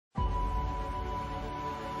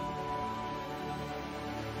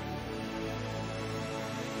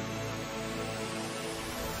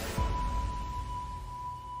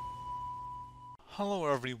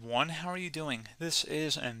Hello everyone, how are you doing? This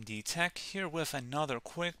is MD Tech here with another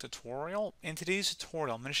quick tutorial. In today's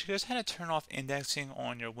tutorial, I'm going to show you guys how to turn off indexing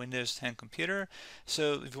on your Windows 10 computer.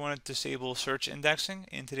 So if you want to disable search indexing,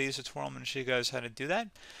 in today's tutorial I'm going to show you guys how to do that.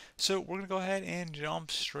 So we're going to go ahead and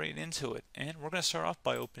jump straight into it. And we're going to start off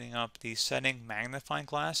by opening up the setting magnifying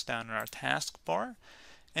glass down in our taskbar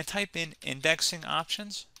and type in indexing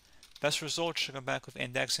options. Best result should come back with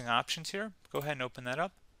indexing options here. Go ahead and open that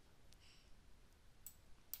up.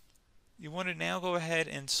 You want to now go ahead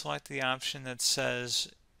and select the option that says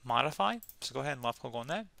modify. So go ahead and left click on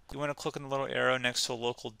that. You want to click on the little arrow next to a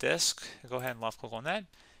local disk. Go ahead and left click on that.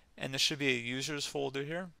 And there should be a users folder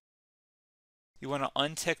here. You want to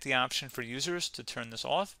untick the option for users to turn this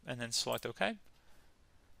off and then select OK.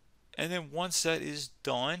 And then once that is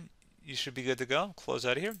done, you should be good to go. Close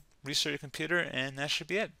out of here, restart your computer, and that should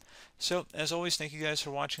be it. So as always, thank you guys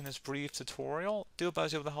for watching this brief tutorial. I do hope I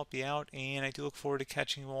was able to help you out, and I do look forward to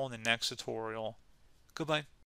catching you all in the next tutorial. Goodbye.